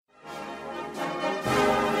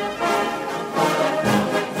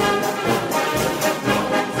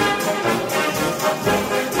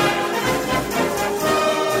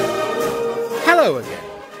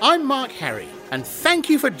Mark Harry, and thank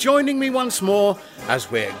you for joining me once more as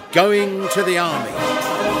we're going to the army.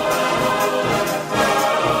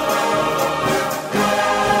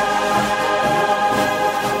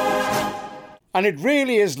 And it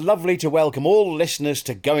really is lovely to welcome all listeners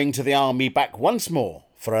to Going to the Army back once more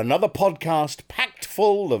for another podcast packed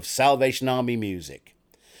full of Salvation Army music.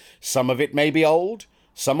 Some of it may be old,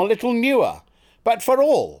 some a little newer, but for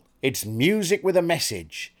all, it's music with a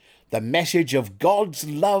message, the message of God's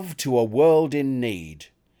love to a world in need.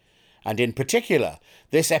 And in particular,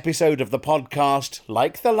 this episode of the podcast,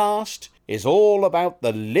 like the last, is all about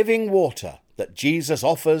the living water that Jesus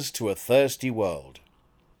offers to a thirsty world.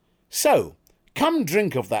 So, come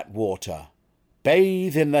drink of that water,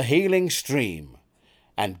 bathe in the healing stream,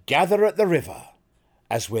 and gather at the river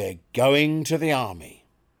as we're going to the army.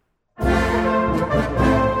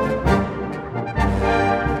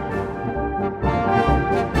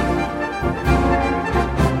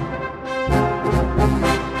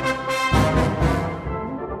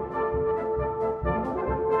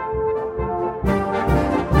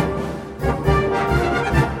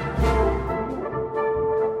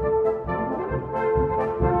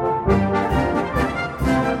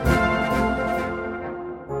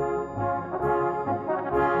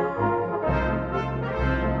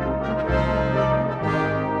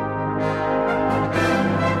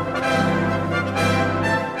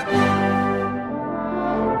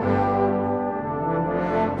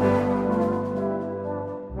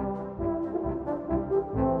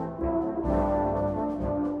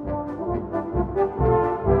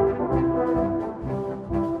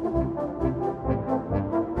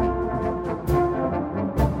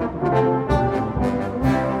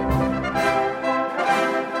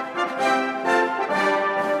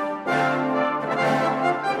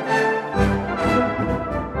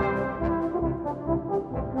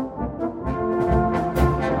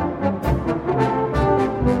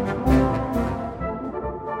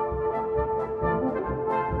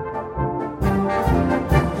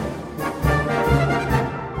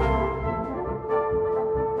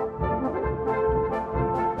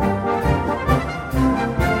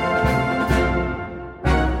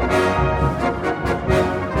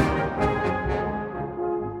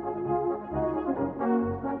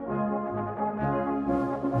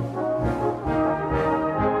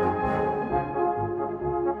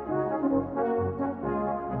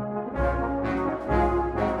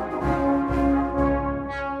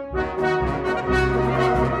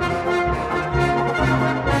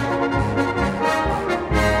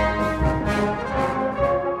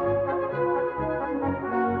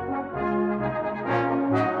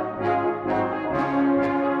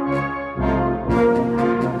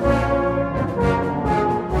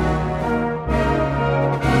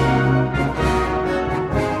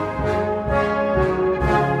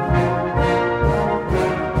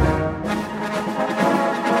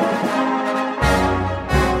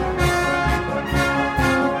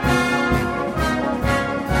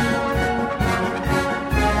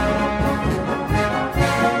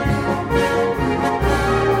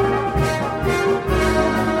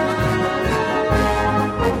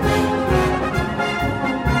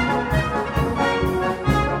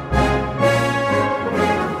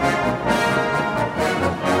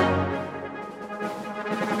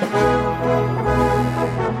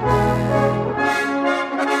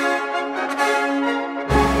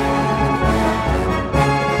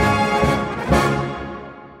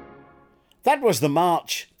 That was the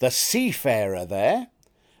march The Seafarer there,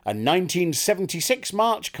 a 1976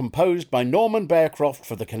 march composed by Norman Bearcroft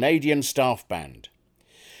for the Canadian Staff Band.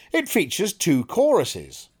 It features two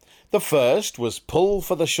choruses. The first was Pull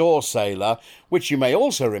for the Shore Sailor, which you may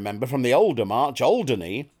also remember from the older march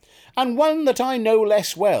Alderney, and one that I know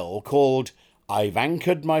less well called I've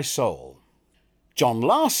Anchored My Soul. John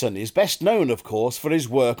Larson is best known, of course, for his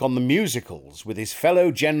work on the musicals with his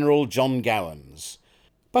fellow General John Gowans.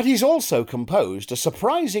 But he's also composed a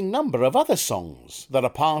surprising number of other songs that are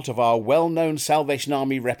part of our well-known Salvation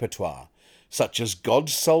Army repertoire, such as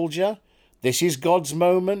God's Soldier, This Is God's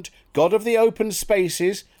Moment, God of the Open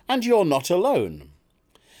Spaces, and You're Not Alone.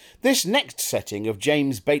 This next setting of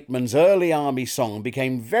James Bateman's early army song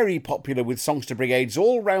became very popular with songster brigades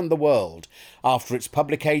all round the world after its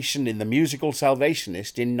publication in the Musical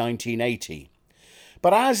Salvationist in 1980.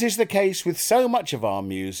 But as is the case with so much of our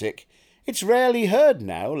music, it's rarely heard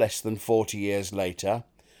now, less than 40 years later,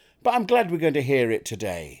 but I'm glad we're going to hear it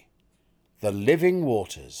today. The Living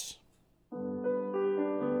Waters. Living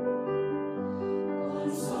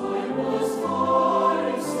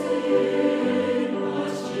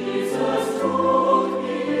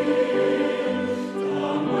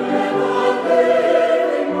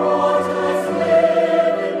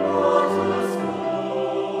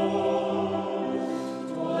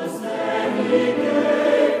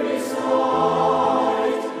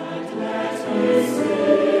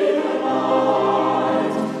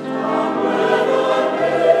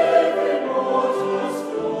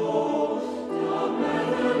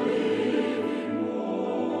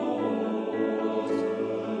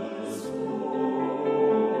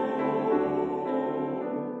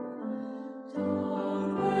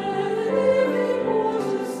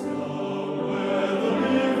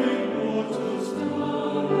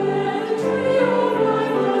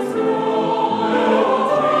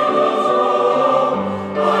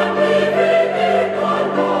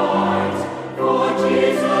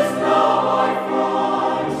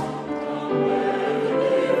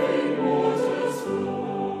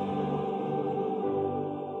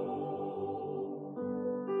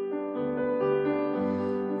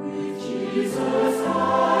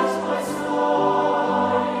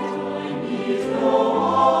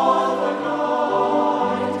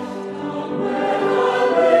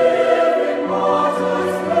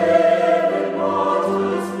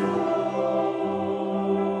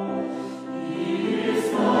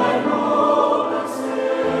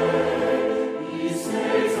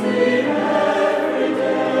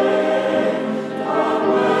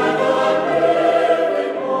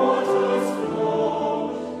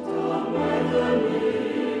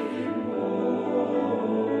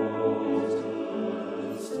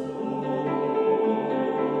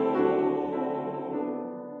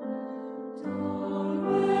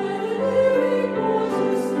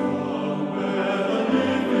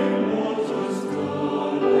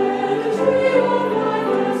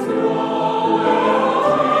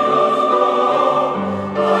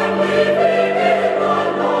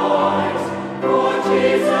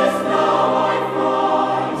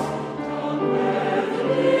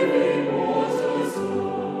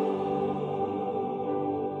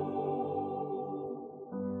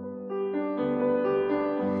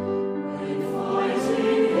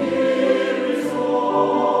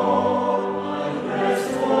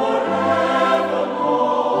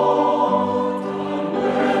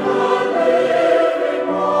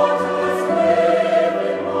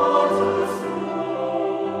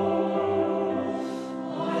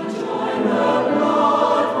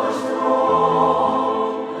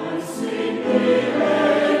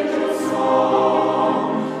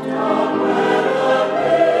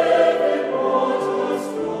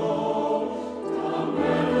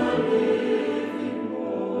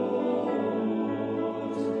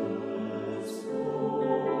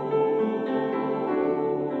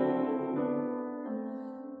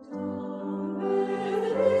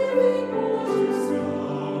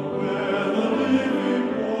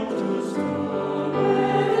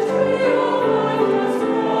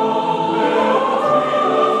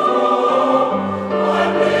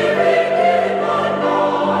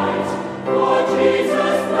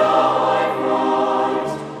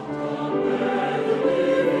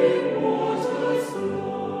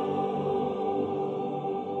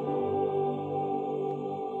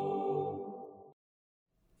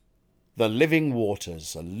The Living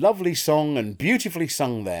Waters, a lovely song and beautifully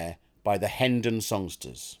sung there by the Hendon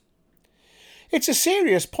Songsters. It's a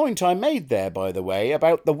serious point I made there, by the way,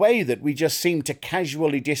 about the way that we just seem to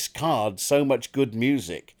casually discard so much good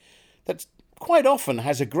music that quite often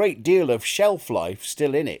has a great deal of shelf life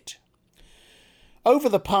still in it. Over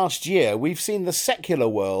the past year, we've seen the secular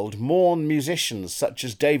world mourn musicians such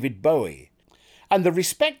as David Bowie, and the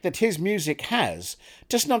respect that his music has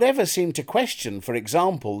does not ever seem to question, for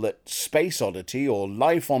example, that Space Oddity or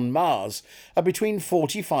Life on Mars are between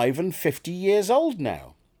 45 and 50 years old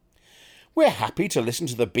now. We're happy to listen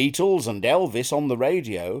to the Beatles and Elvis on the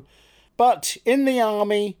radio, but in the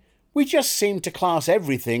army, we just seem to class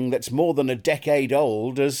everything that's more than a decade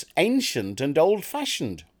old as ancient and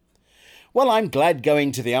old-fashioned. Well, I'm glad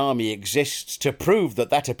going to the army exists to prove that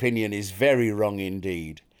that opinion is very wrong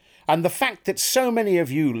indeed. And the fact that so many of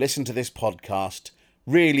you listen to this podcast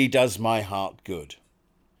really does my heart good.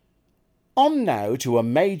 On now to a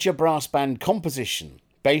major brass band composition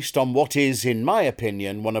based on what is, in my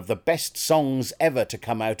opinion, one of the best songs ever to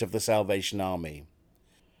come out of the Salvation Army.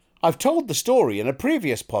 I've told the story in a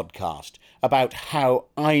previous podcast about how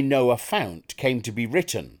I Know a Fount came to be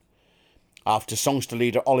written, after songster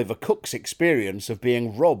leader Oliver Cook's experience of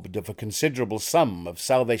being robbed of a considerable sum of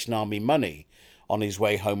Salvation Army money on his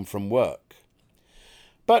way home from work.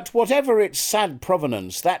 But whatever its sad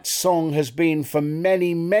provenance, that song has been for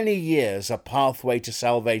many, many years a pathway to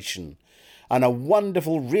salvation and a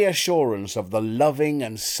wonderful reassurance of the loving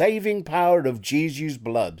and saving power of Jesus'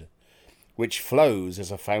 blood, which flows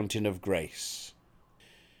as a fountain of grace.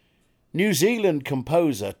 New Zealand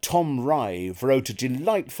composer Tom Rive wrote a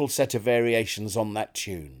delightful set of variations on that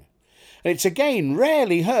tune, and it's again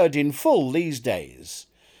rarely heard in full these days.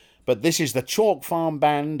 But this is the Chalk Farm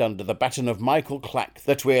Band under the baton of Michael Clack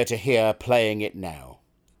that we're to hear playing it now.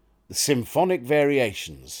 The Symphonic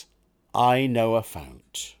Variations, I Know a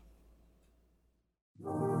Fount.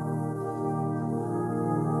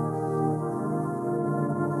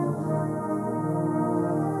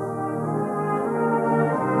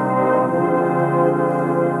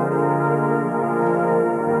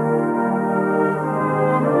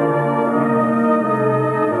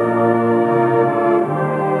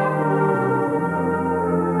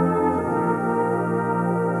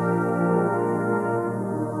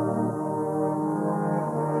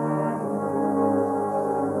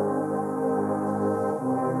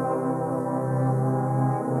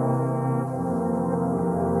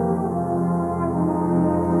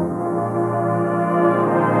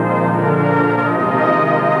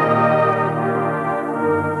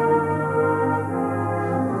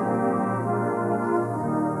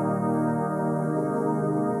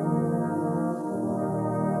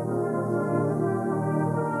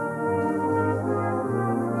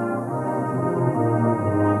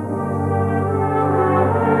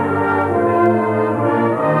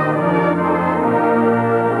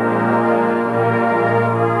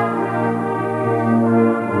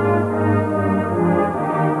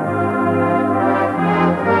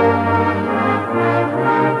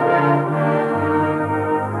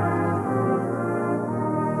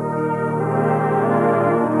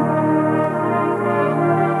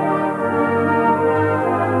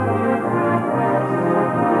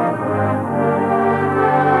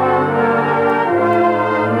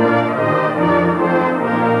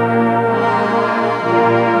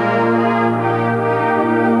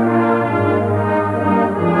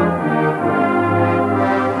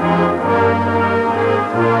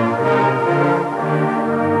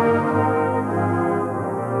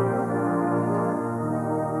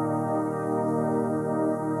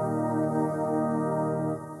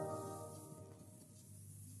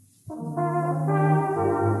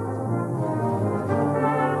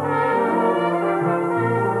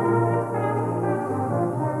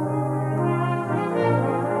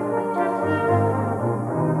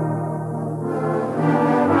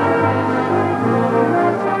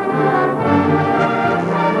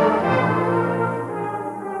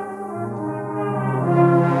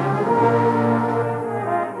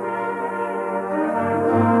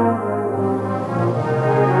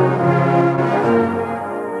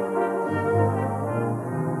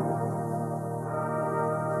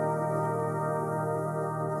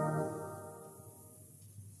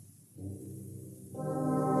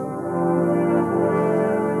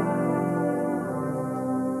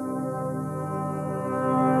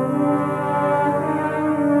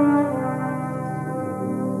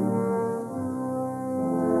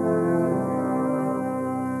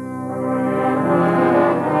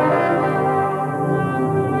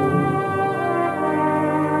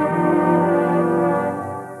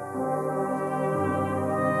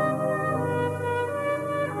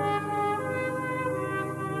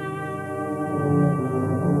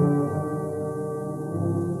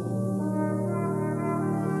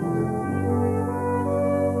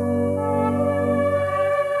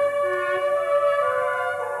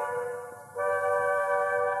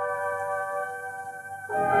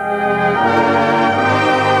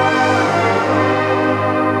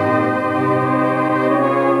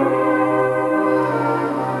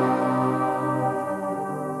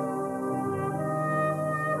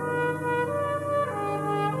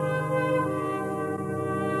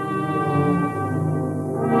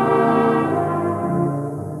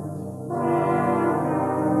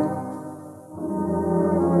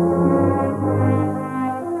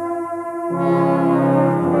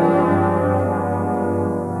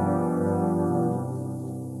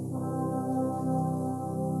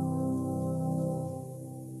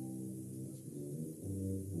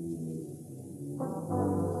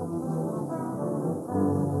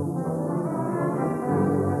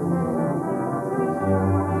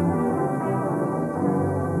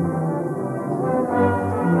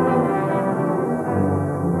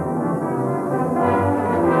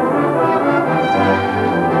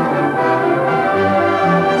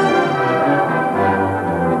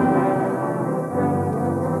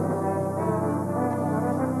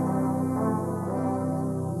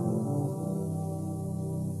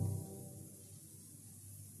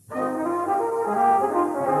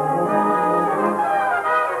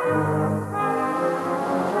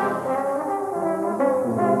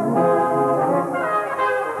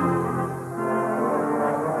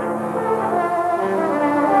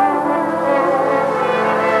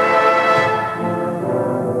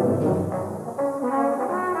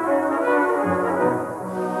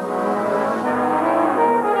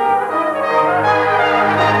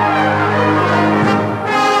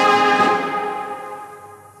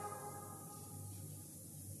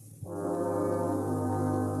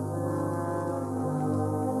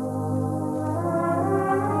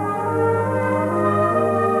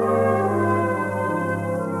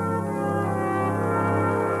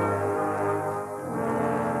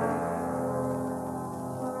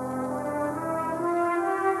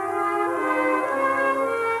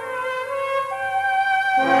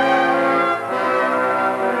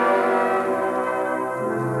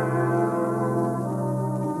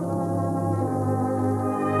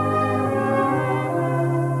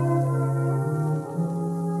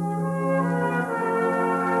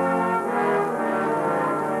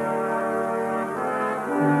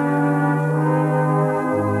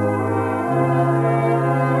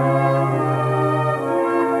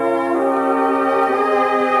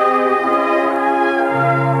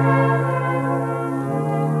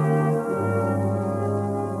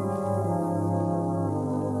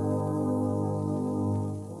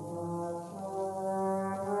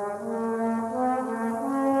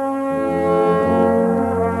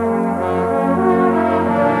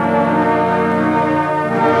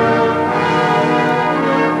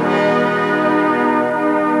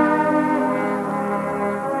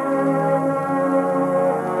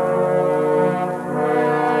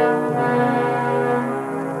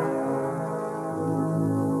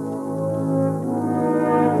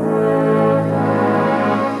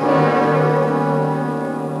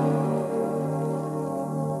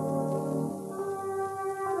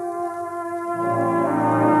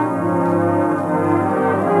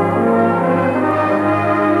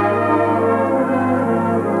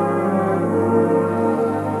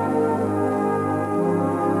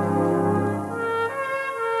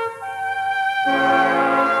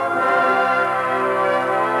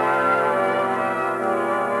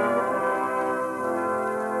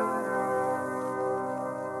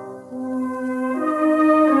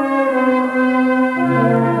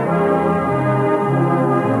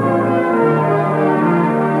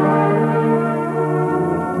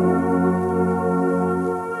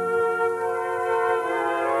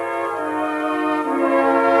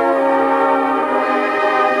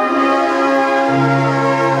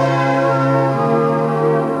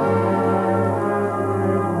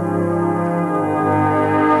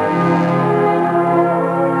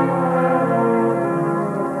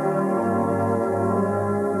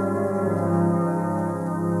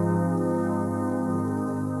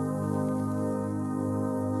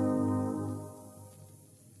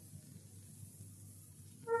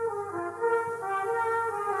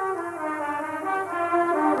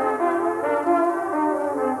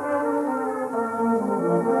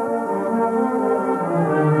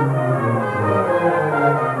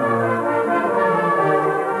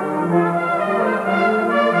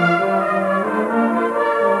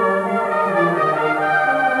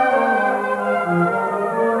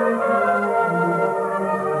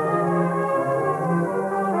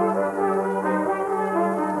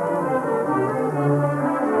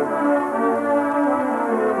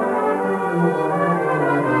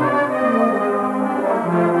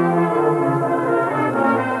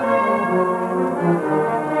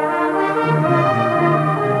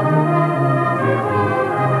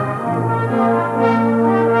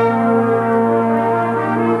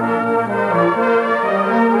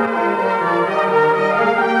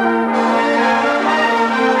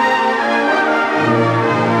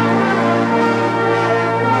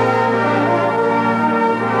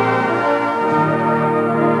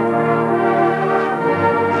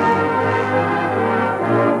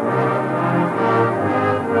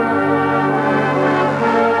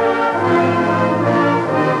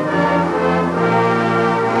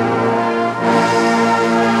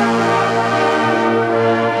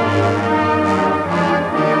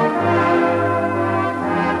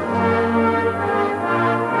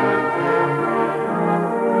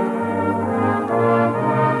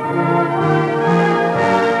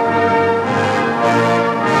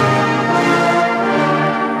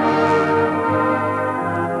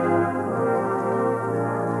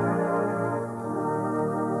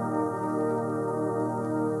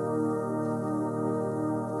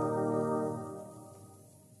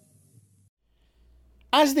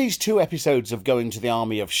 As these two episodes of Going to the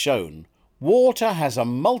Army have shown, water has a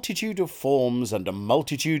multitude of forms and a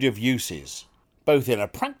multitude of uses, both in a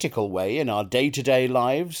practical way in our day-to-day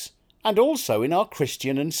lives and also in our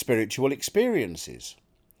Christian and spiritual experiences.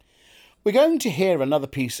 We're going to hear another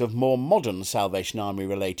piece of more modern Salvation Army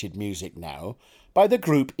related music now by the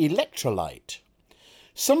group Electrolyte.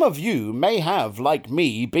 Some of you may have, like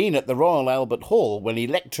me, been at the Royal Albert Hall when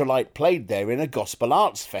Electrolyte played there in a gospel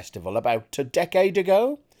arts festival about a decade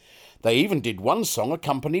ago. They even did one song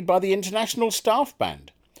accompanied by the International Staff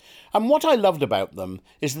Band. And what I loved about them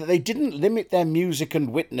is that they didn't limit their music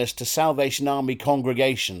and witness to Salvation Army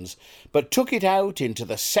congregations, but took it out into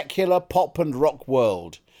the secular pop and rock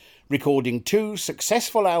world, recording 2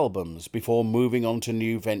 successful albums before moving on to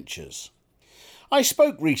new ventures. I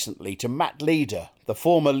spoke recently to Matt Leader, the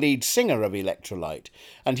former lead singer of Electrolyte,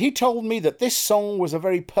 and he told me that this song was a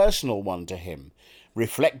very personal one to him,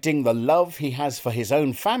 reflecting the love he has for his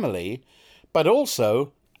own family, but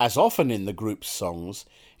also, as often in the group's songs,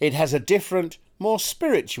 it has a different, more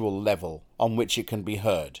spiritual level on which it can be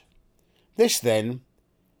heard. This, then,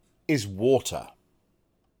 is Water.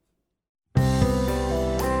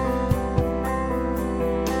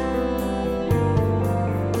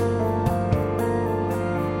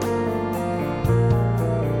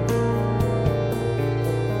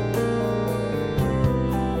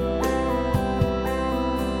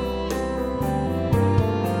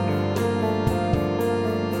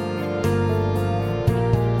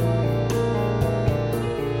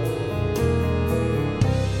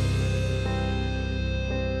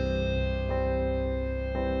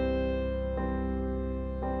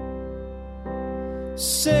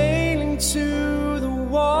 Sailing to the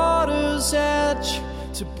water's edge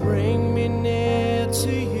to bring me near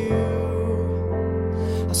to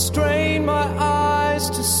you. I strain my eyes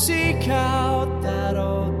to seek out that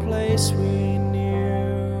old place we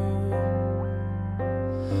knew.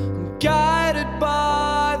 I'm guided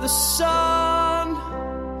by the sun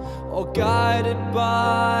or guided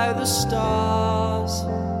by the stars.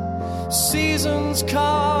 Seasons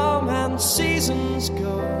come and seasons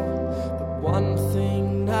go. One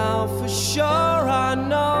thing now for sure I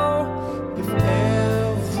know, if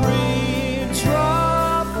every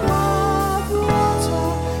drop of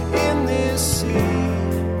water in this sea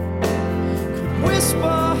could whisper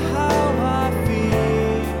how I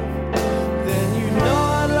feel, then you know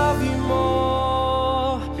I love you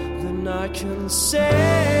more than I can say.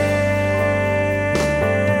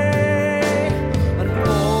 And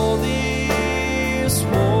all this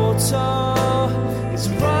water is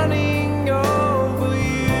running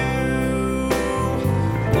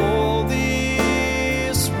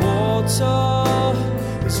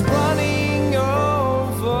is running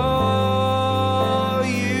over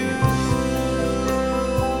you.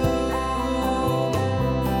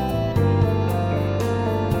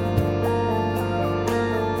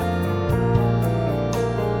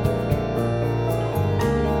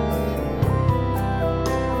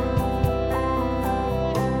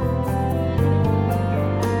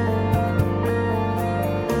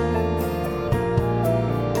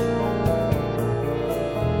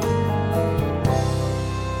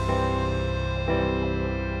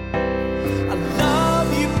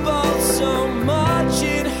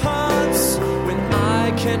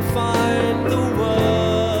 Can't find the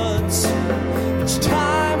words. Each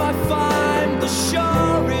time I find the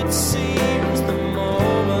shore, it seems the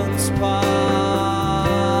moment's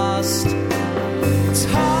past. It's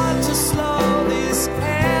hard to slow this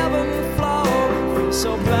ebb and flow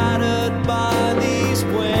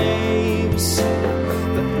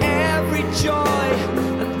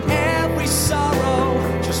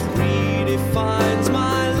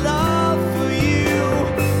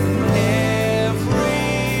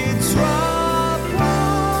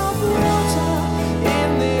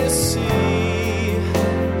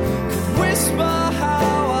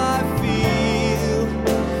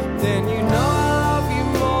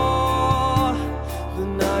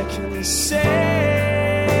can you say?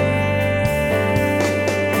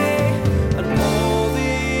 And all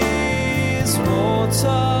this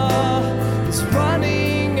water is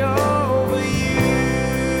running over you.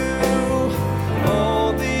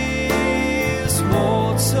 All this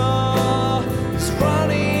water is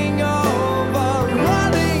running over,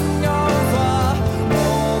 running over.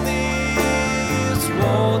 All this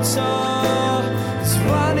water is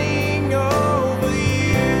running over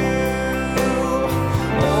you.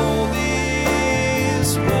 All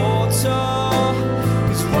this water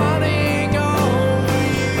is running over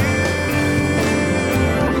you.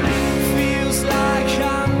 Feels like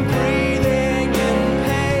I'm breathing in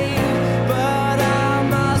pain, but I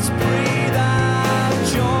must breathe out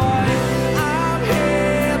joy. I'm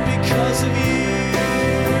here because of you,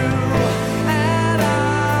 and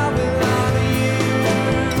I will honor you.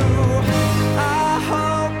 I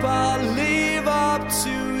hope I live up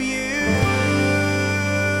to you.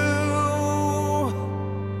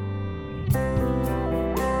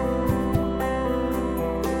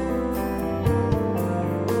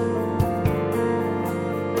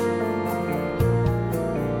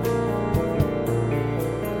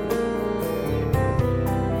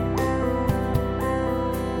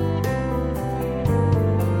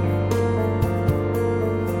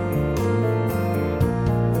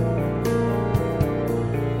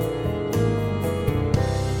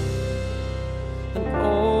 And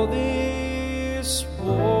all this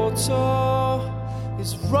water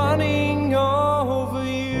is running over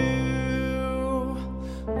you.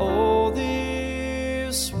 All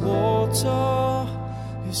this water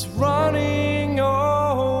is running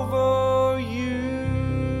over you.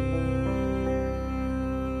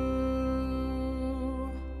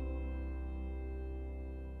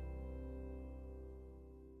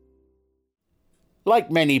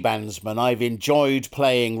 Like many bandsmen, I've enjoyed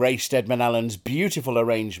playing Ray Steadman Allen's beautiful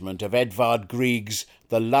arrangement of Edvard Grieg's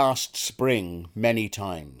The Last Spring many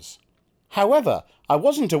times. However, I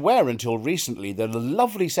wasn't aware until recently that a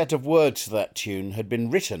lovely set of words to that tune had been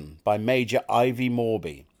written by Major Ivy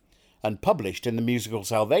Morby and published in the musical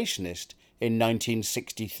Salvationist in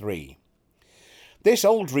 1963. This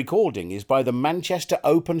old recording is by the Manchester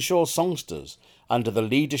Openshaw Songsters under the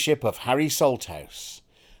leadership of Harry Salthouse,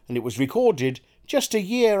 and it was recorded just a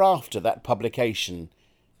year after that publication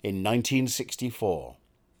in 1964.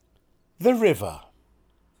 The River.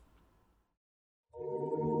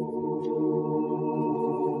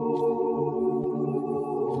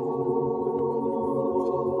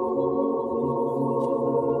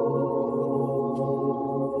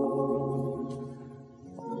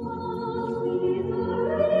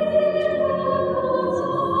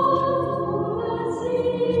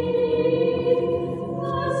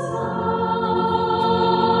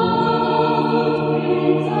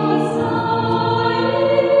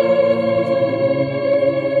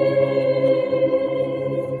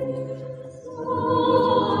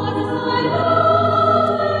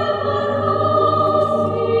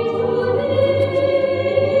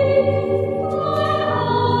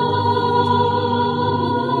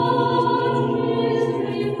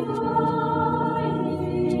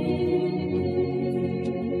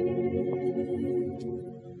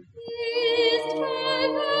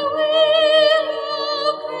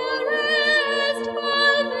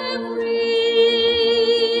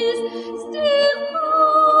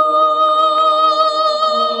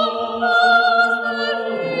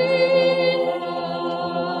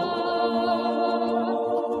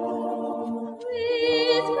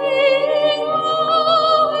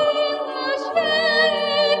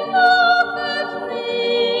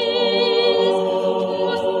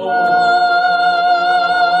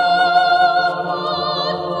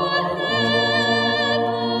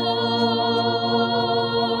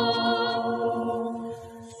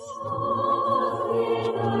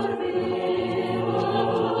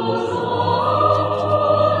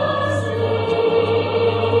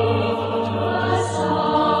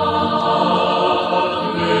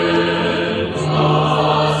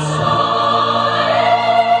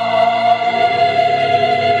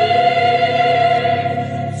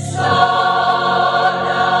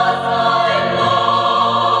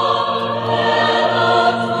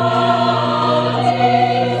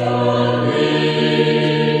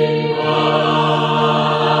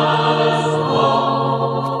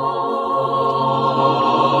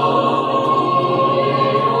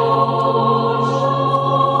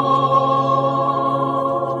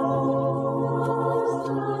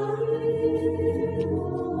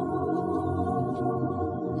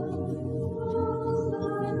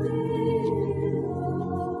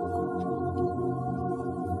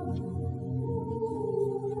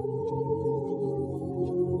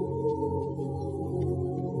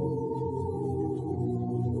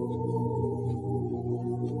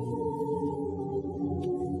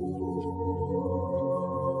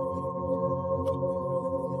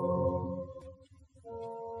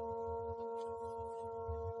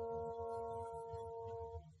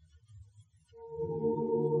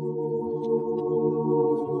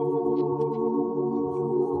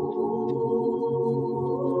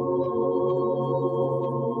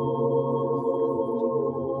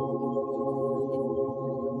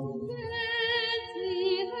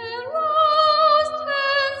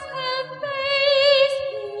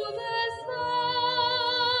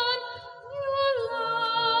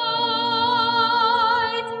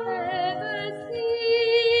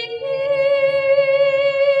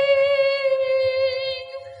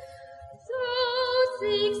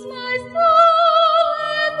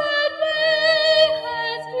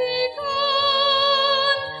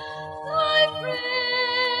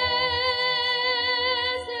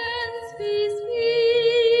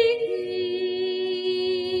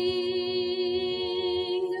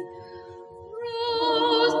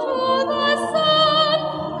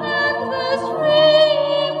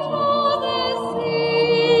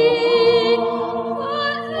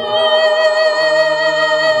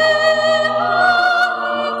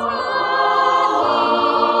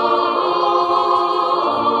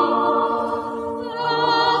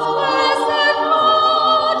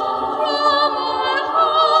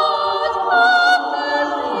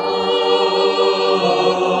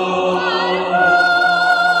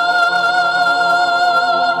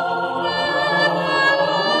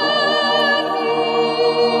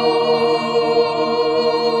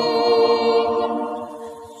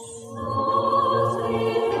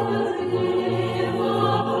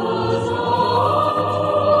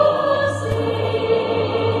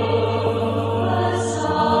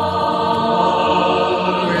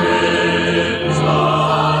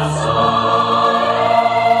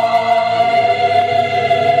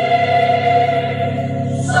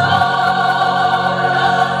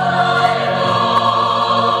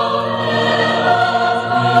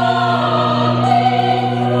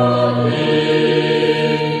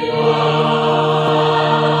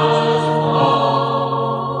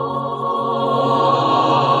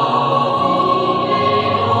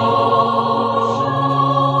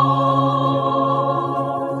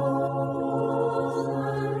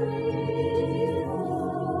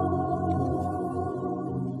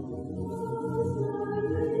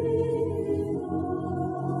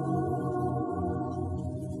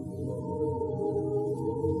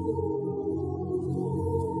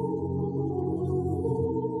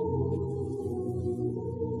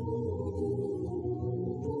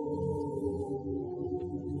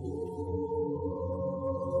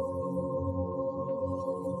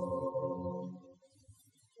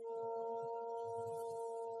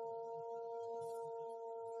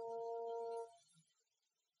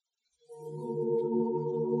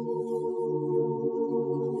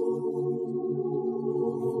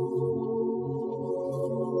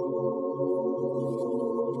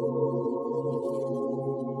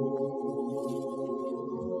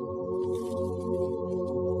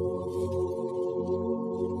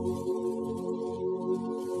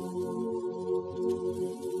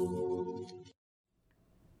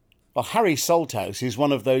 Well, Harry Salthouse is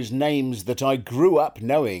one of those names that I grew up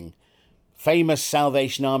knowing. Famous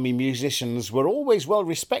Salvation Army musicians were always well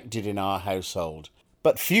respected in our household,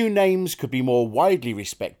 but few names could be more widely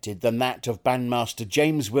respected than that of bandmaster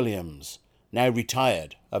James Williams, now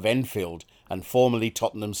retired, of Enfield and formerly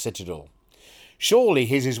Tottenham Citadel. Surely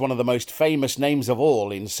his is one of the most famous names of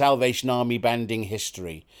all in Salvation Army banding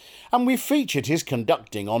history, and we've featured his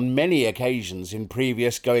conducting on many occasions in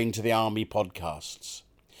previous Going to the Army podcasts.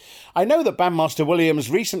 I know that bandmaster Williams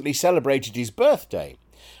recently celebrated his birthday,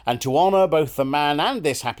 and to honour both the man and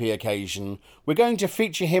this happy occasion, we're going to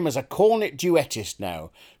feature him as a cornet duettist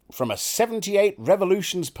now, from a 78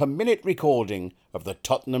 revolutions per minute recording of the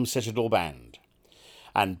Tottenham Citadel Band.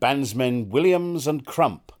 And bandsmen Williams and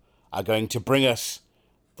Crump are going to bring us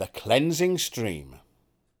The Cleansing Stream.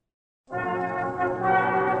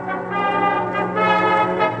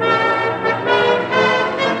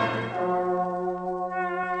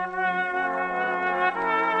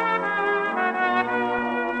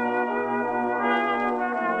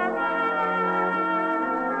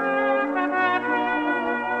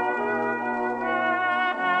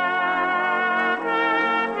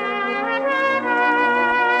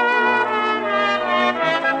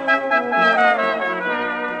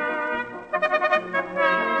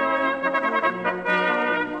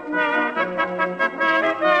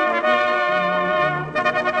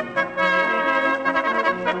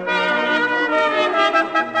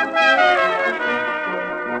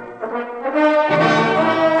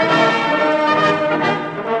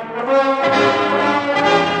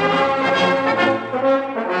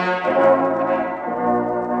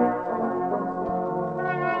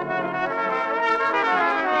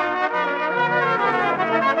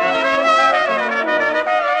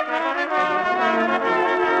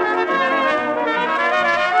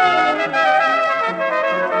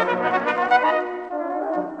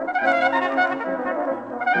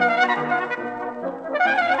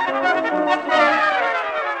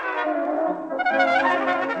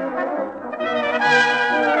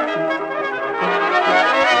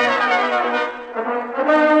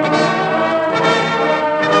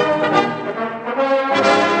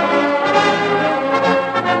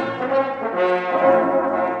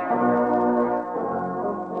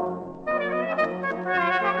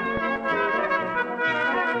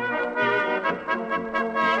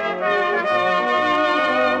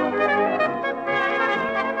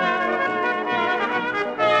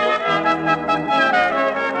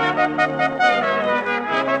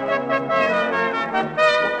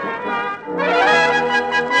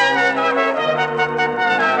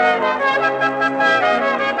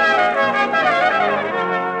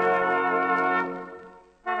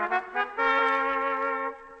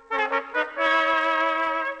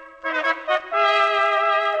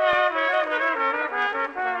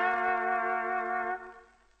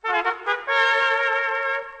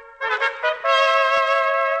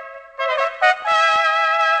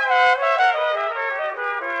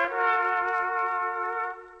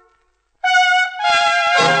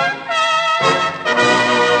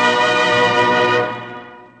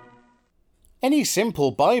 Any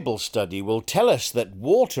simple Bible study will tell us that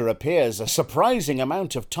water appears a surprising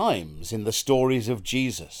amount of times in the stories of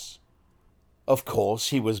Jesus. Of course,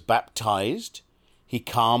 he was baptized, he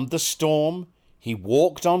calmed the storm, he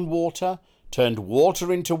walked on water, turned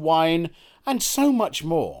water into wine, and so much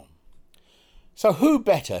more. So who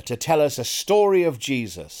better to tell us a story of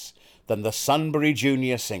Jesus than the Sunbury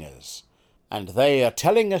Junior Singers? And they are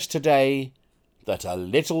telling us today that a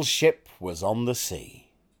little ship was on the sea.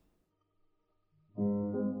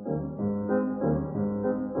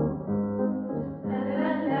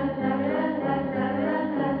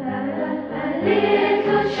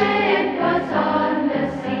 Little ship was on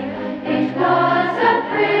the sea. It was a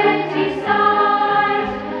pretty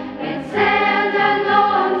sight. It sailed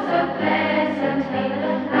along so pleasantly,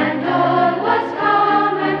 and all was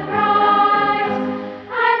calm and bright.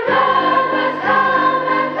 And all was calm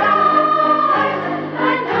and bright.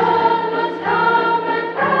 And all was calm and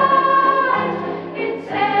bright. It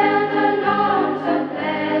sailed along so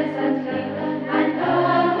pleasantly, and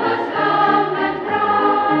all was calm and bright.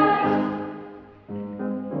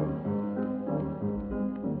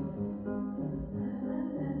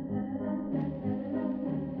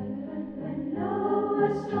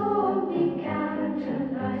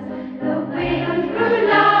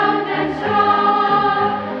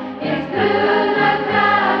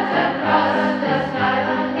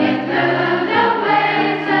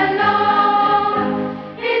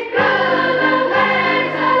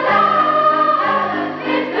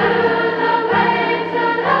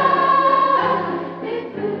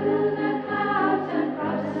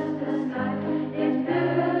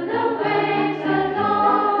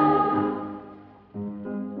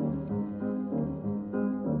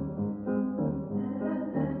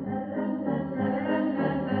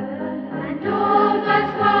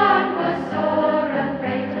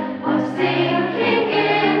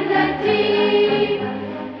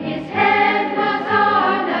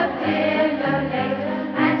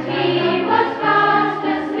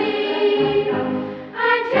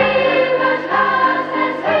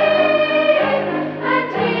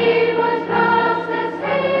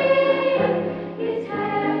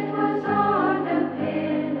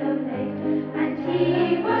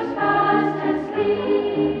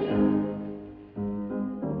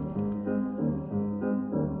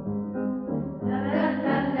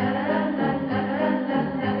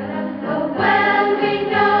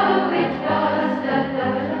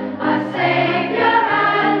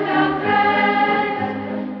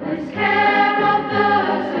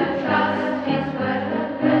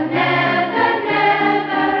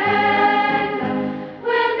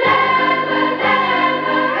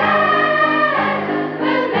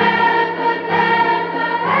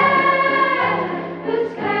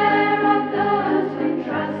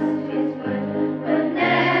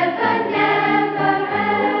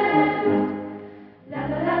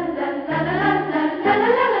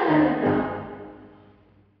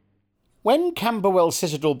 When Camberwell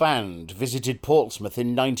Citadel Band visited Portsmouth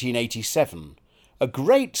in 1987, a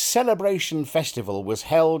great celebration festival was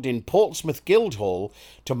held in Portsmouth Guildhall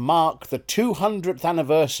to mark the 200th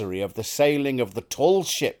anniversary of the sailing of the tall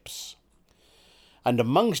ships. And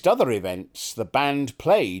amongst other events, the band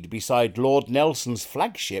played beside Lord Nelson's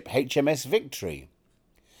flagship HMS Victory.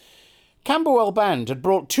 Camberwell Band had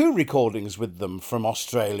brought 2 recordings with them from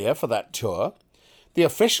Australia for that tour, the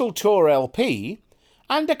official tour LP,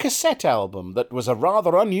 and a cassette album that was a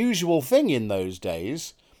rather unusual thing in those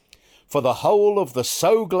days, for the whole of the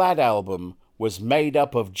So Glad album was made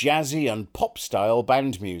up of jazzy and pop-style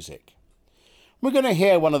band music. We're going to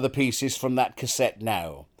hear one of the pieces from that cassette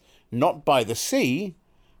now, not by the sea,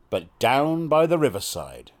 but down by the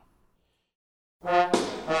riverside.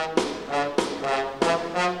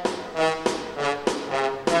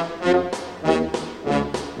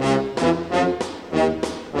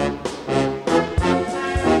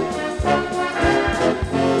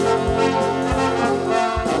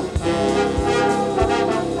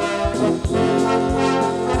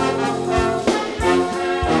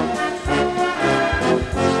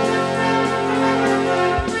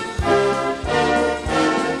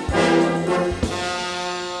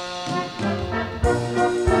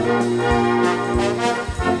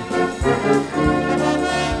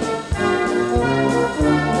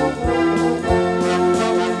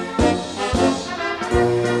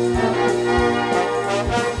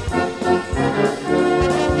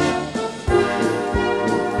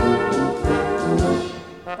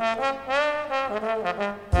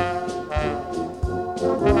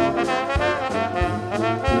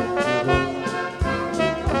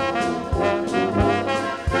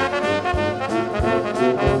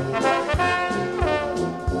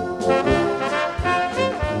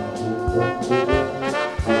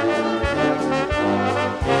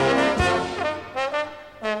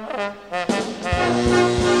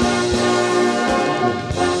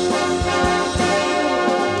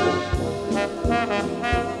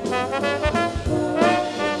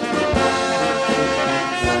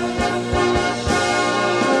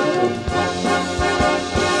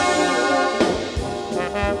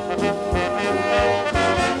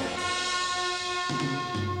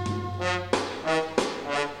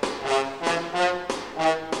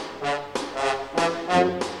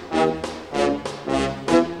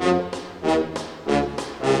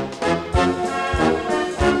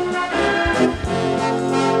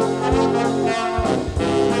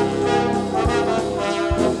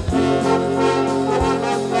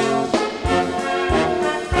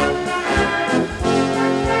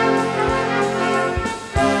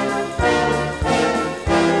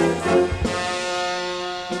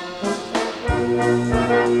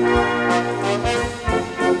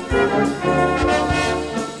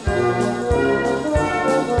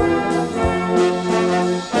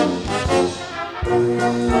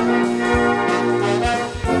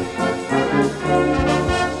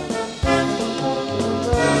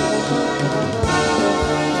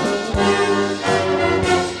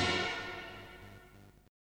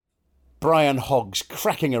 Brian Hogg's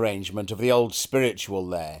cracking arrangement of the old spiritual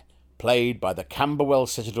there, played by the Camberwell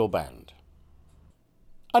Citadel Band.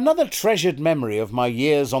 Another treasured memory of my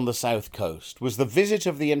years on the south coast was the visit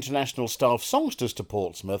of the International Staff Songsters to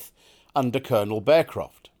Portsmouth under Colonel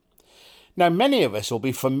Bearcroft. Now, many of us will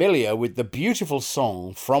be familiar with the beautiful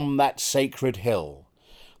song From That Sacred Hill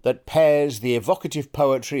that pairs the evocative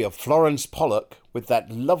poetry of Florence Pollock with that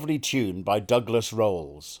lovely tune by Douglas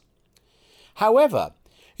Rolls. However,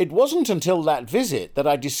 it wasn't until that visit that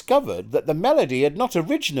I discovered that the melody had not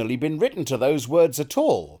originally been written to those words at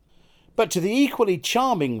all, but to the equally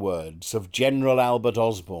charming words of General Albert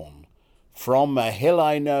Osborne, "From a hill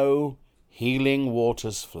I know, healing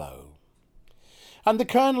waters flow." And the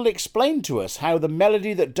Colonel explained to us how the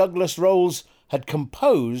melody that Douglas Rolls had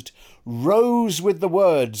composed rose with the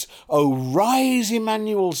words, "O rise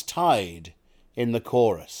Emmanuel's tide," in the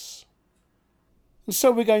chorus. And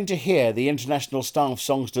so we're going to hear the International Staff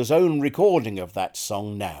Songster's own recording of that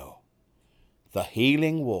song now. The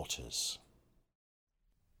Healing Waters.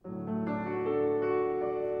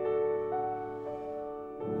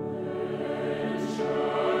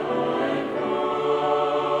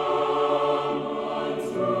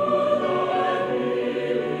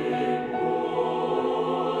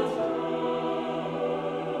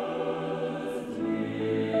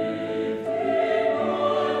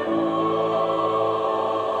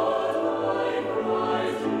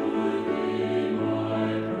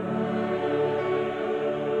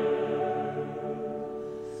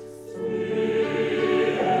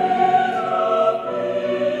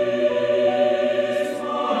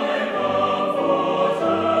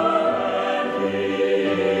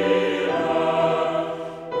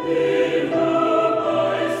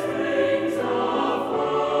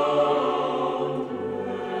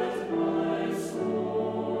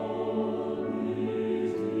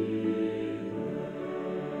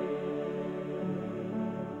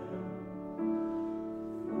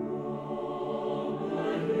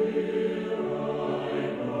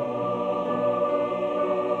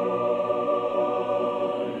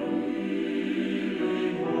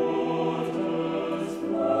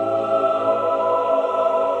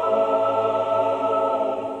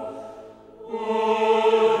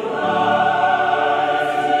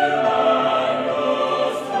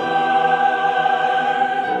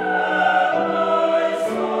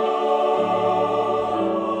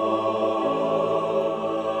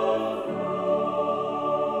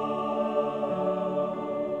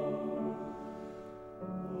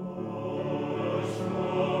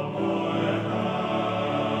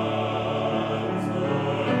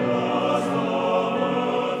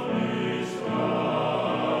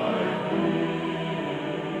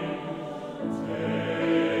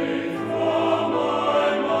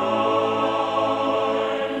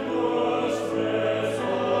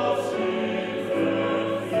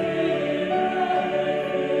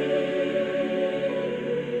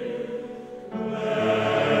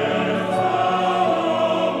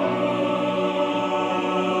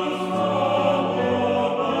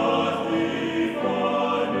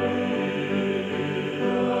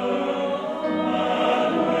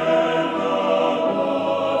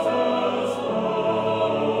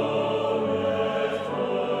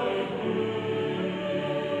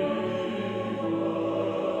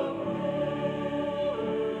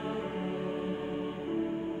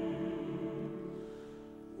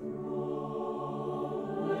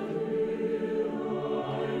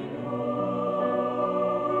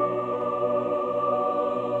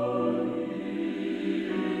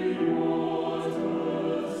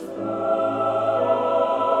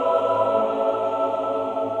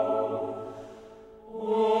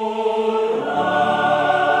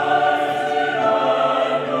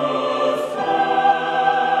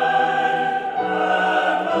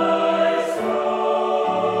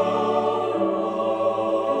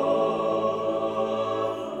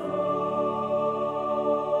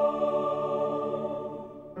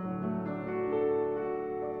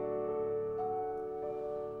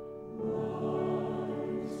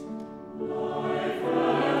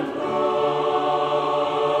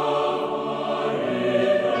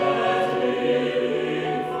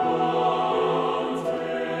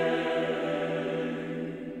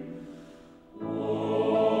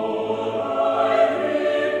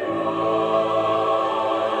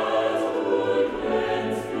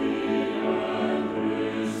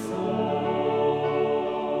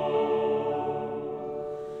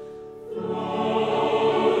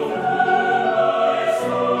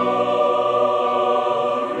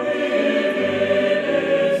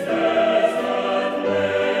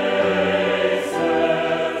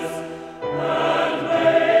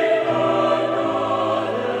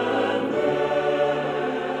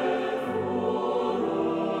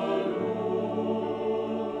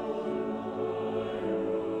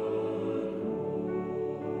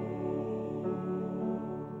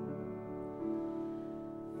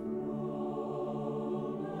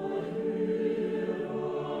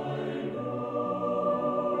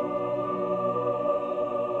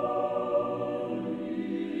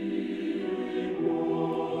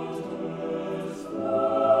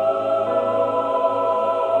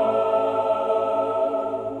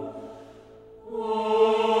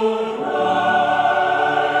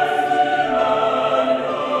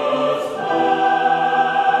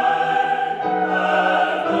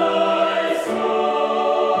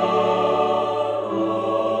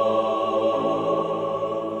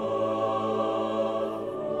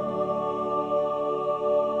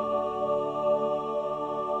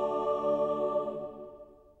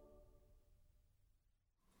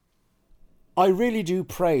 I really do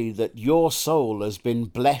pray that your soul has been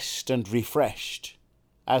blessed and refreshed,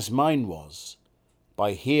 as mine was,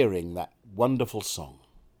 by hearing that wonderful song.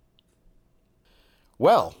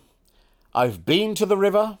 Well, I've been to the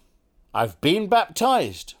river, I've been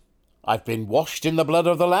baptized, I've been washed in the blood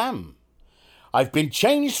of the Lamb, I've been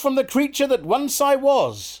changed from the creature that once I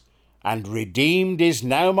was, and redeemed is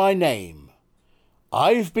now my name.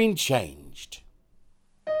 I've been changed.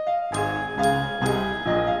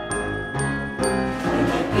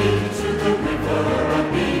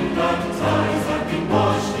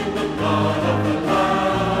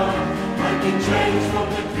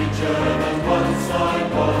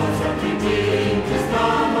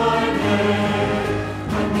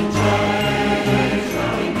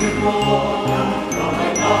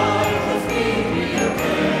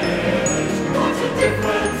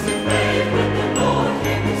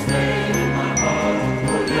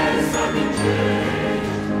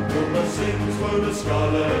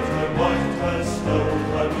 Scarlet and white as snow,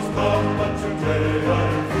 I was bound, but today I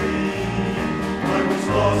am free. I was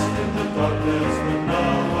lost in the darkness, but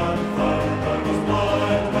now I'm found. I was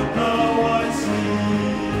blind, but now I see.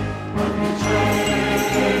 I've been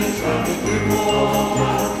changed, I've been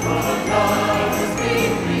reborn, my life has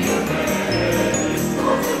been rearranged.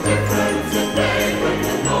 What a difference it made when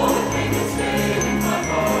the Lord came and stayed in my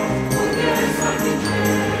heart. Oh yes, I've been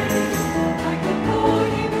changed. Like a poor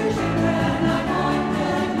Hebrew children, I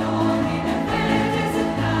wandered long in a fair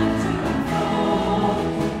desert land to and fro.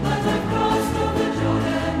 But I've crossed over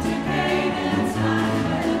Jordan to Canaan's land,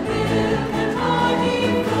 where the milk and honey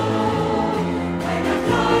flow. When at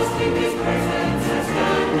last in His presence I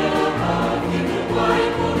stand above, He will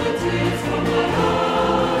wipe all the tears from my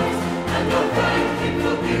eyes, and I'll thank Him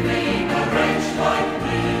for giving a wretch like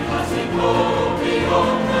me, as He bore me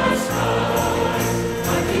on the skies.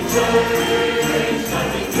 I've been changed, I've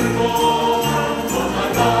been reborn, for my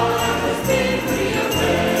life has been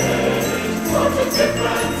rearranged. What a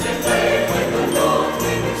difference it made when the Lord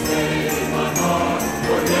came and stayed in my heart.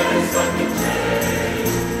 Oh yes, I've been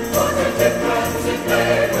changed. What a difference it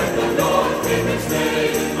made when the Lord came and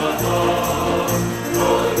stayed in my heart.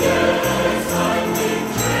 Oh yes, I've been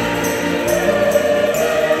changed.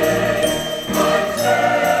 I'm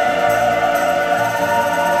changed.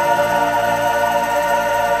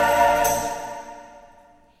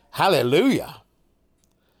 Hallelujah!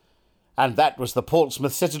 And that was the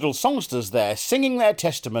Portsmouth Citadel songsters there, singing their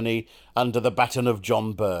testimony under the baton of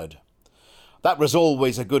John Bird. That was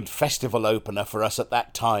always a good festival opener for us at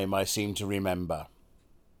that time, I seem to remember.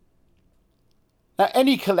 Now,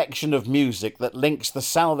 any collection of music that links the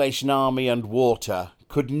Salvation Army and water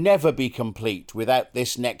could never be complete without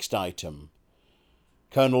this next item,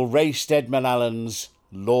 Colonel Ray Steadman Allen's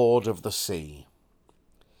Lord of the Sea.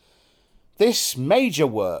 This major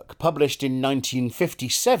work, published in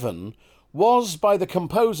 1957, was, by the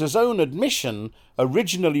composer's own admission,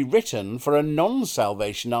 originally written for a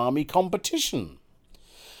non-Salvation Army competition.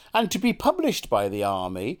 And to be published by the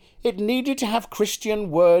Army, it needed to have Christian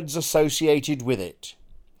words associated with it.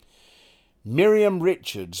 Miriam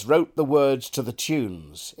Richards wrote the words to the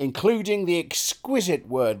tunes, including the exquisite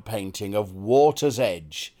word painting of Water's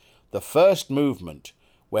Edge, the first movement,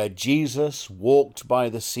 where Jesus walked by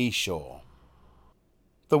the seashore.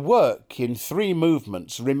 The work, in 3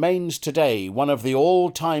 movements, remains today one of the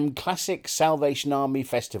all-time classic Salvation Army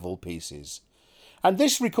festival pieces, and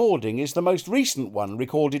this recording is the most recent one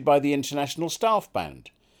recorded by the International Staff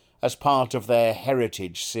Band as part of their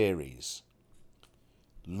Heritage series.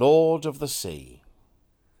 Lord of the Sea.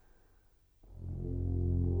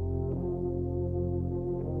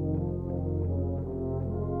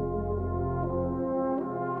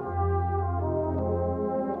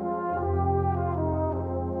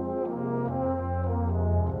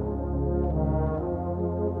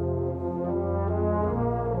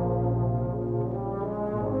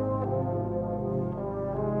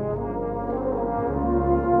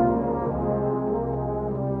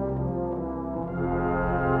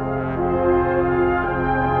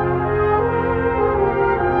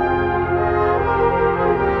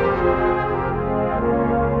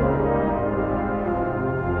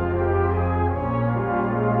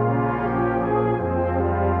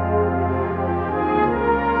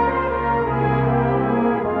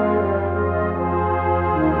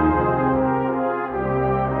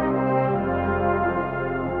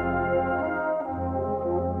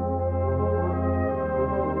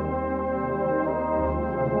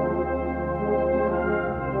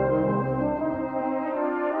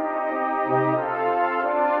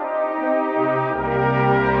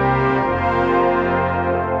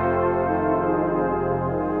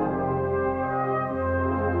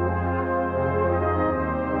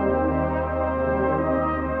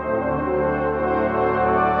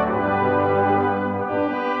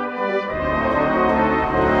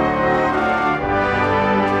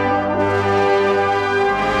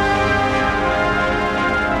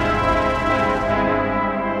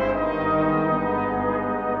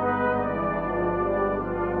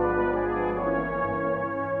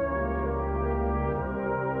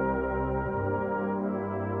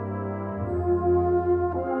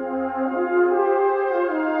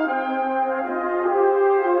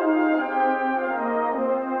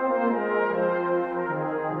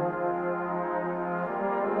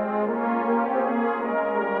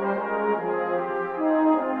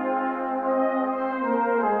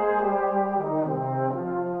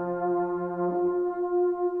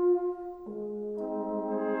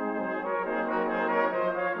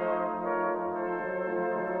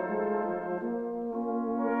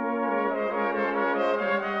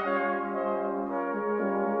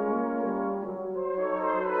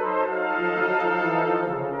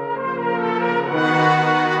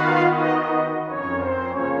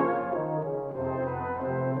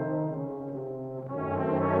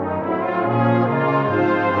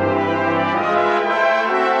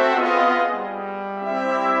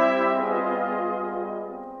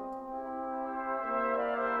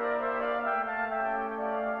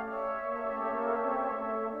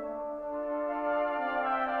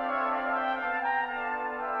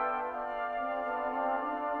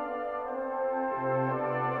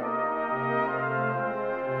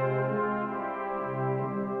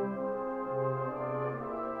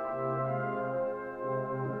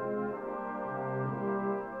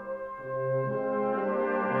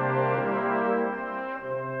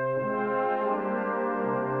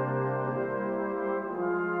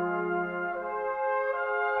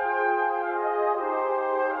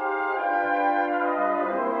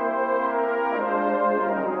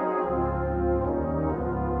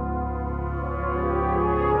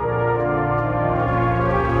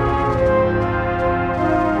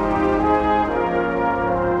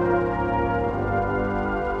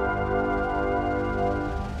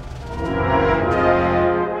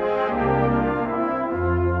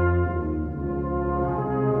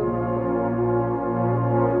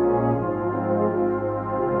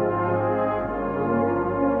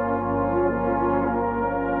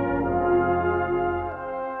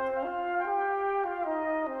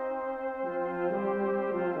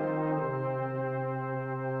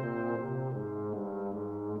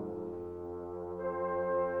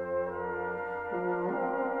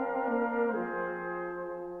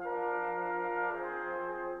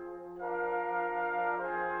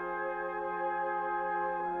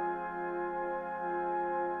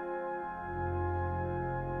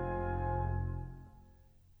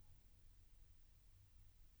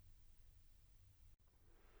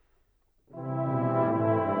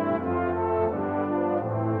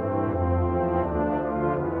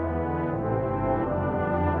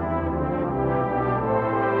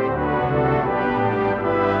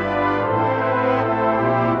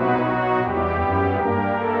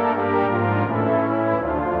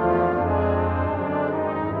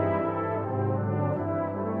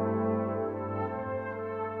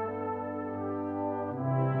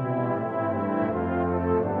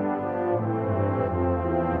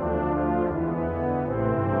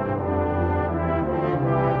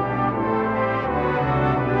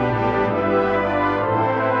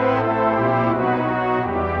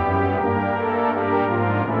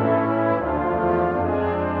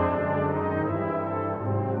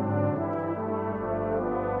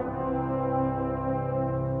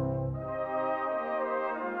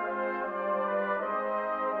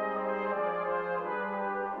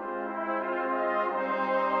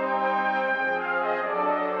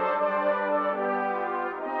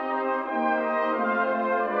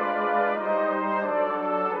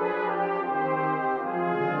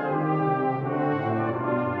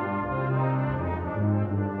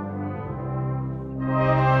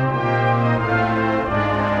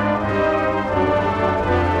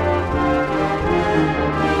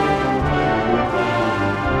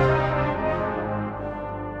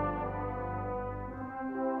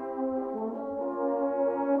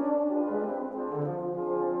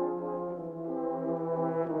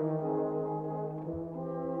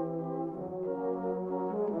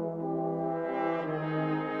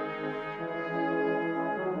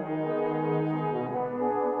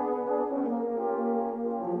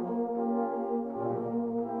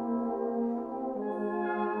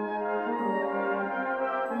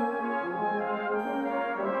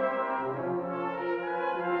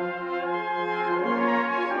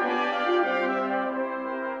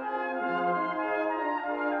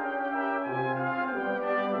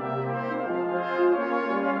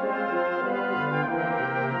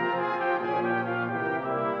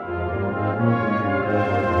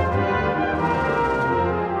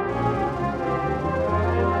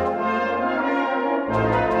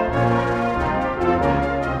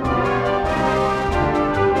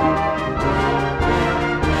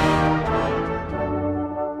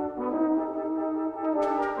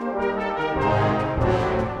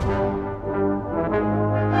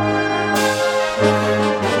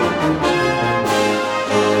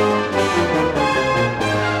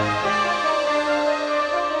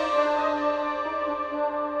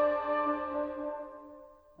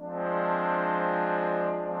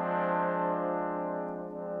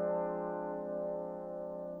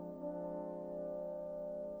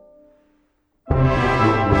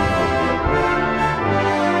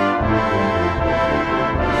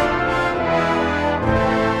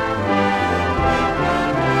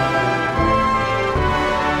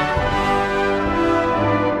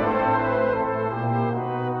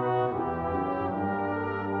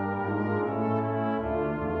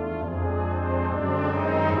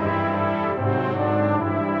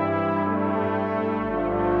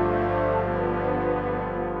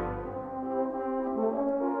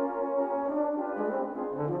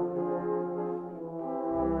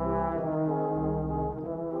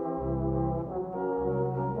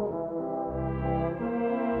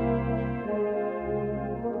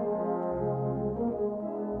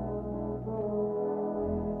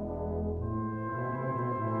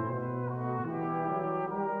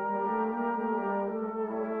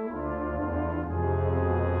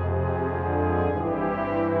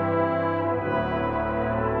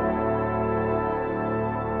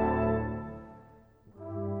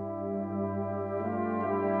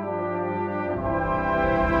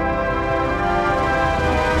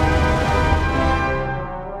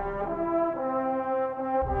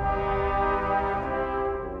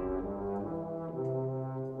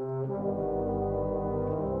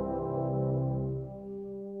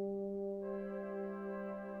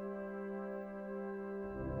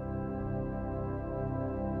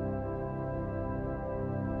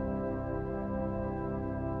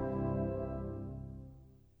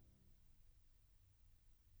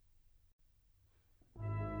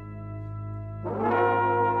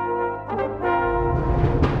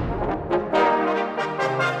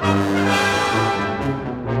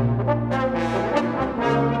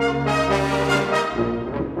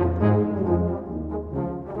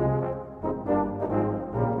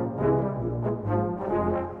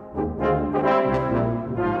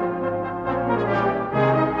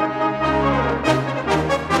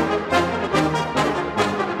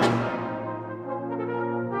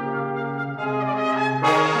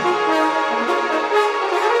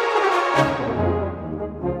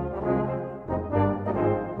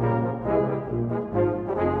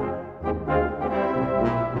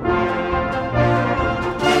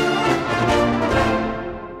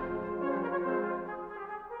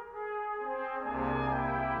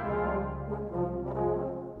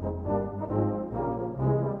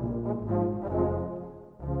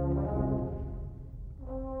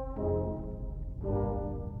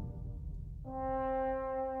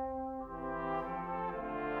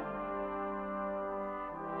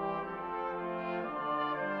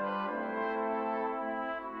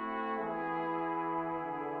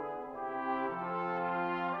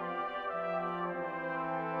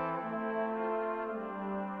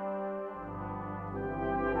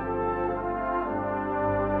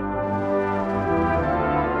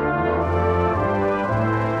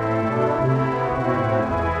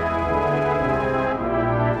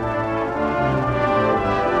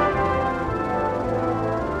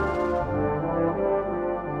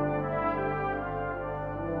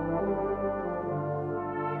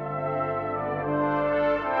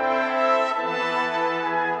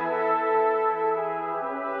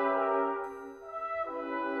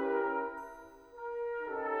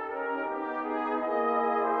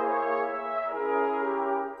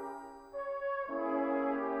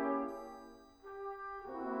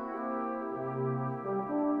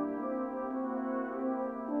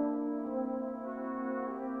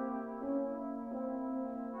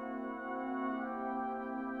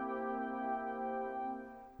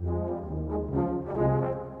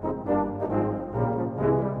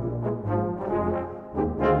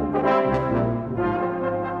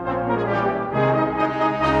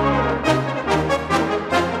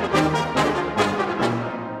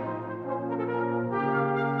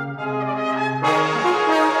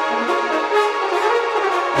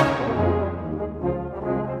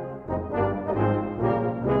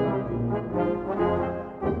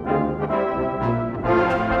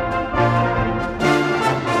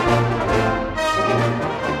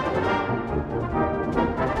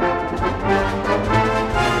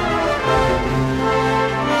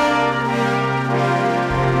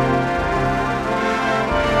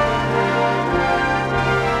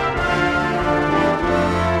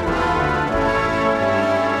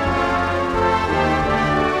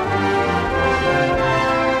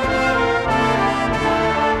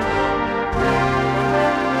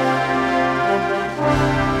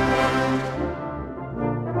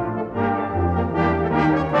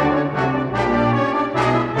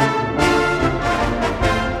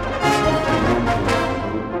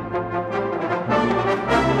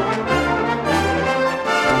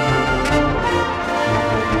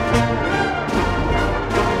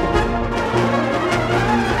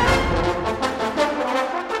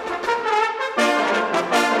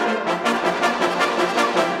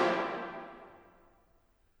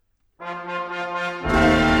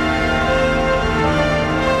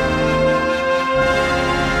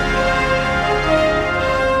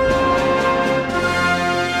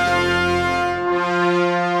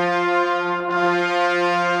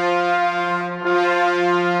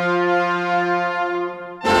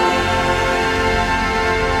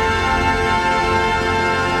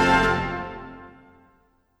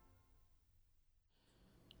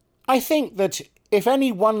 I think that if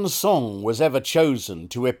any one song was ever chosen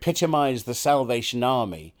to epitomise the Salvation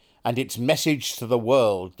Army and its message to the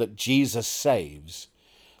world that Jesus saves,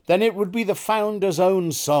 then it would be the founder's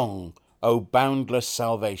own song, O Boundless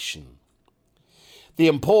Salvation. The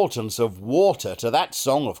importance of water to that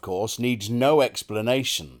song, of course, needs no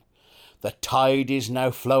explanation. The tide is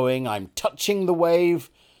now flowing, I'm touching the wave,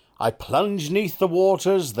 I plunge 'neath the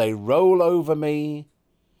waters, they roll over me.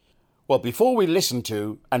 Well, before we listen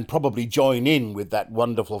to and probably join in with that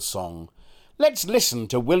wonderful song, let's listen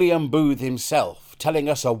to William Booth himself telling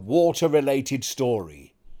us a water-related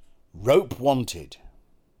story. Rope Wanted.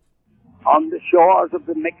 On the shores of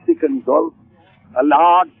the Mexican Gulf, a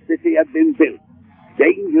large city had been built,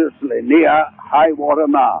 dangerously near high water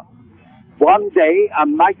mark. One day, a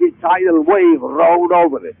mighty tidal wave rolled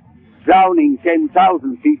over it, drowning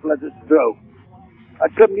 10,000 people at a stroke. A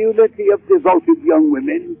community of devoted young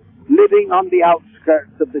women living on the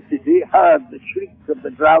outskirts of the city heard the shrieks of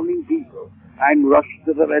the drowning people and rushed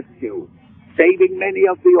to the rescue, saving many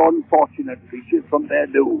of the unfortunate creatures from their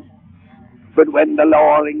doom. But when the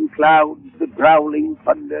lowering clouds, the growling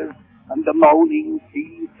thunders, and the moaning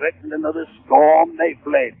sea threatened another storm, they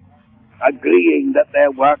fled, agreeing that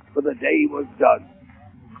their work for the day was done.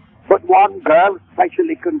 But one girl,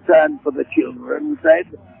 specially concerned for the children,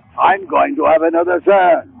 said, "I'm going to have another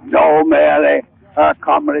turn." "No, Mary," her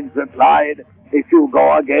comrades replied, "if you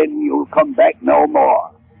go again, you'll come back no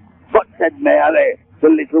more." "But," said Mary, "the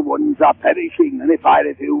little ones are perishing, and if I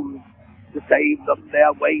refuse to save them,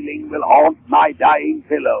 their wailing will haunt my dying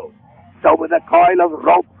pillow." So with a coil of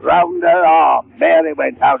rope round her arm, Mary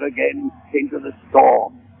went out again into the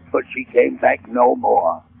storm, but she came back no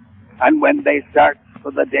more. And when they searched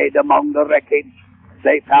for the dead among the wreckage,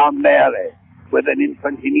 they found Mary with an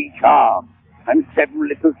infant in each arm, and 7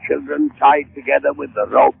 little children tied together with the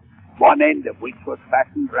rope, one end of which was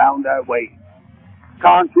fastened round her waist.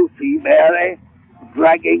 Can't you see Mary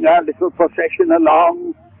dragging her little procession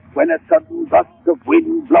along when a sudden gust of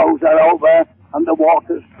wind blows her over and the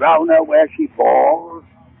waters drown her where she falls?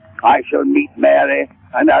 I shall meet Mary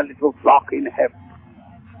and her little flock in heaven.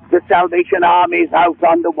 The Salvation Army is out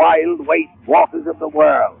on the wild waste waters of the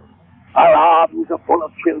world. Our arms are full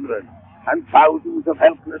of children, and thousands of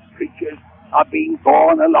helpless creatures are being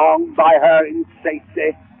borne along by her in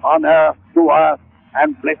safety on earth to earth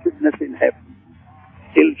and blessedness in heaven.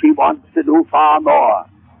 Still she wants to do far more,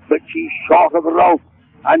 but she's short of rope,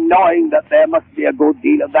 and knowing that there must be a good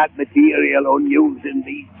deal of that material unused in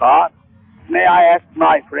these parts, may I ask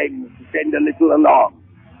my friends to send a little along,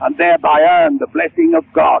 and thereby earn the blessing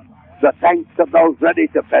of God, the thanks of those ready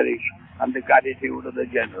to perish, and the gratitude of the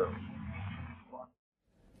general.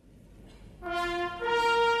 Oh,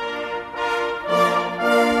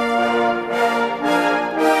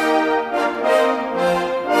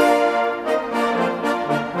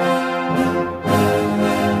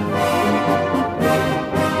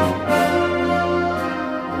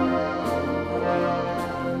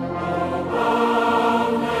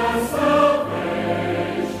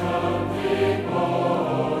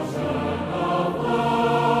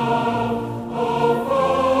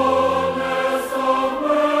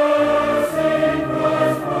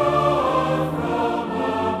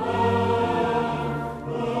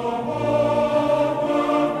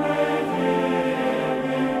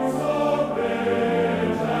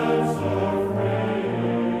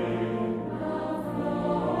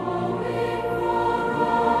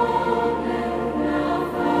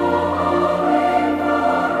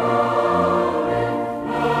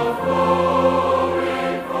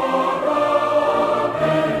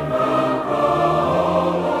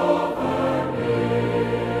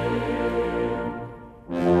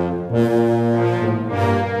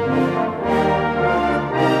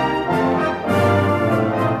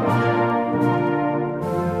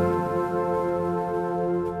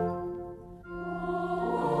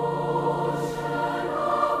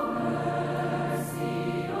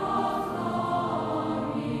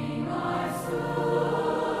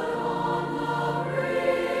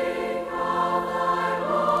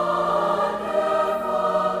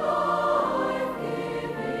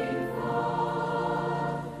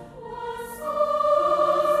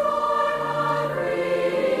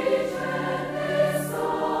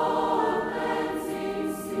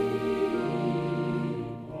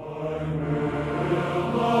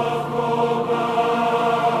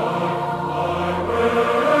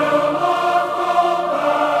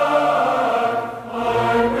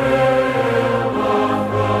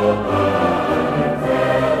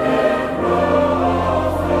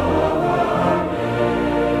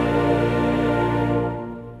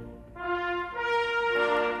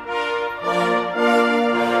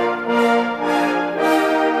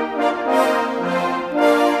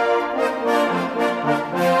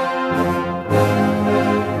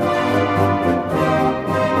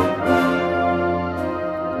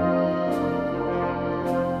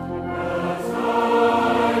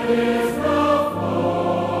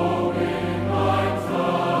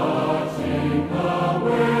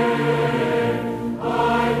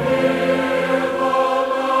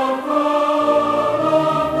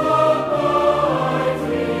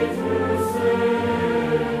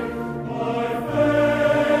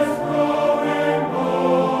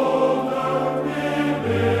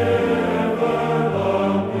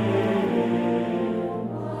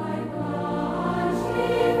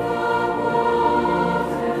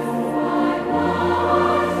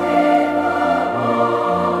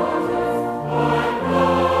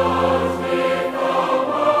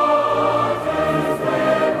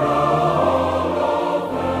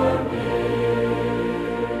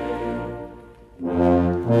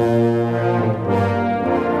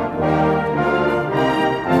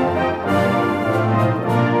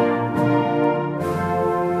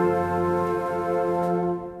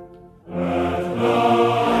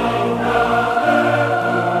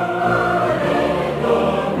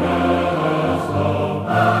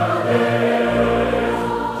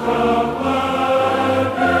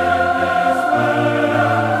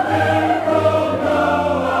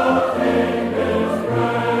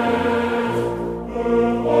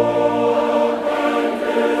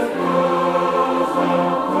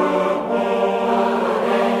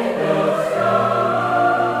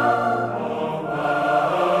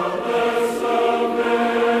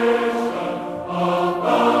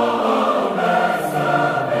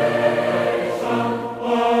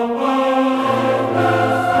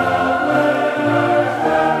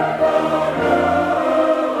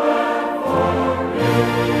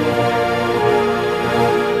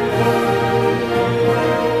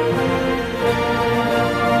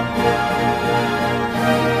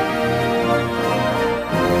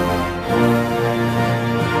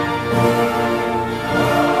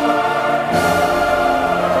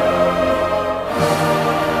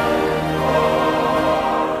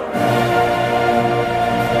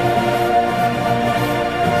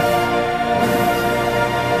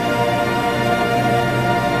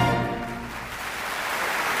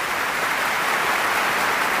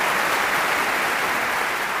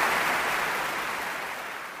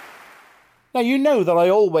 Now, you know that I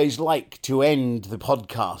always like to end the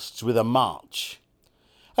podcasts with a march.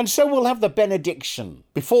 And so we'll have the benediction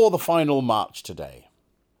before the final march today.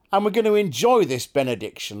 And we're going to enjoy this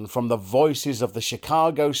benediction from the voices of the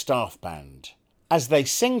Chicago Staff Band as they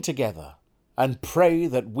sing together and pray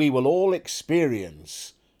that we will all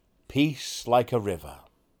experience peace like a river.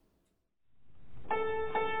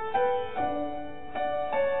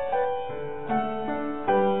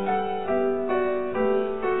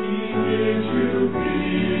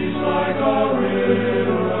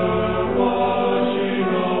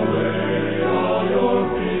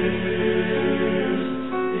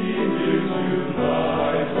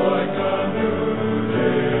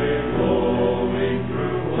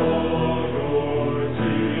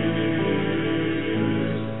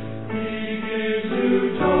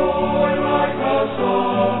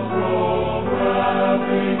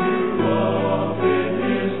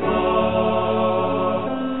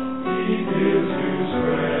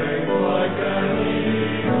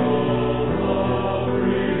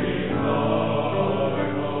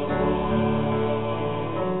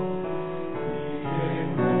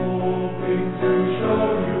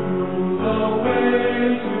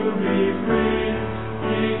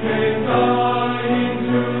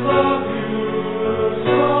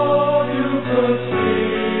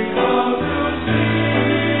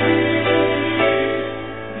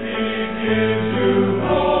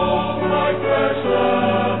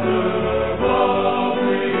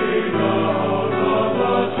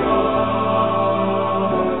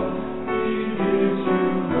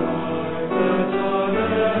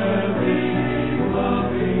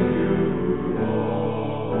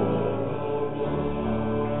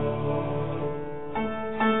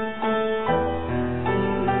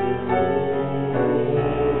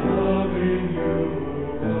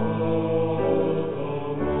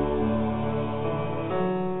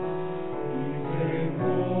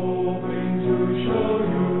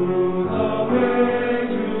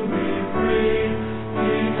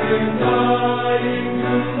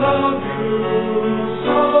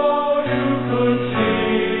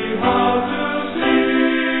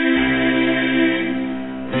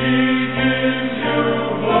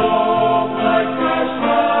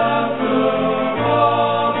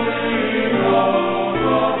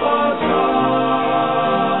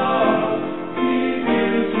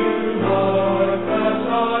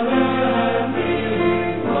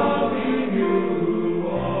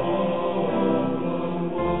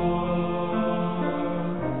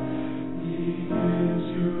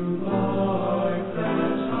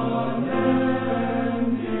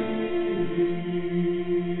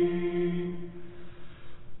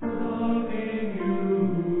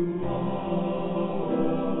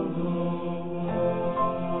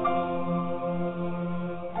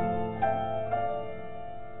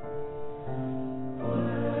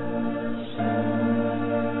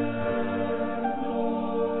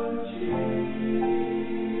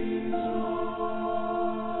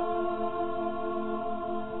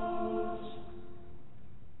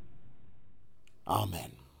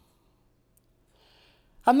 Amen.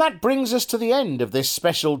 And that brings us to the end of this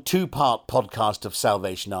special two-part podcast of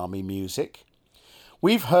Salvation Army music.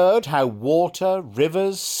 We've heard how water,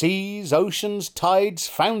 rivers, seas, oceans, tides,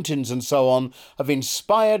 fountains and so on have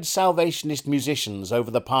inspired Salvationist musicians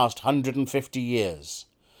over the past 150 years.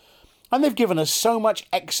 And they've given us so much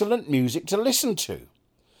excellent music to listen to.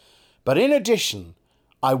 But in addition,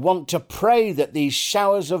 I want to pray that these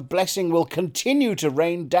showers of blessing will continue to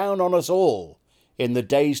rain down on us all in the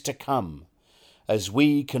days to come, as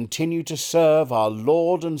we continue to serve our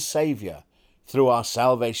Lord and Saviour through our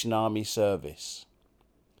Salvation Army service.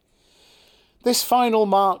 This final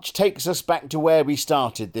march takes us back to where we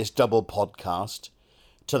started this double podcast,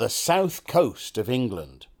 to the south coast of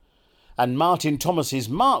England, and Martin Thomas's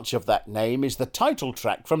March of that name is the title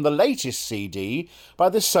track from the latest CD by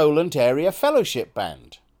the Solent Area Fellowship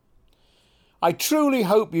Band. I truly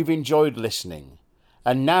hope you've enjoyed listening,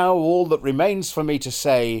 and now all that remains for me to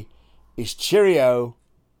say is cheerio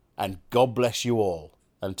and God bless you all.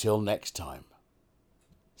 Until next time.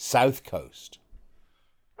 South Coast.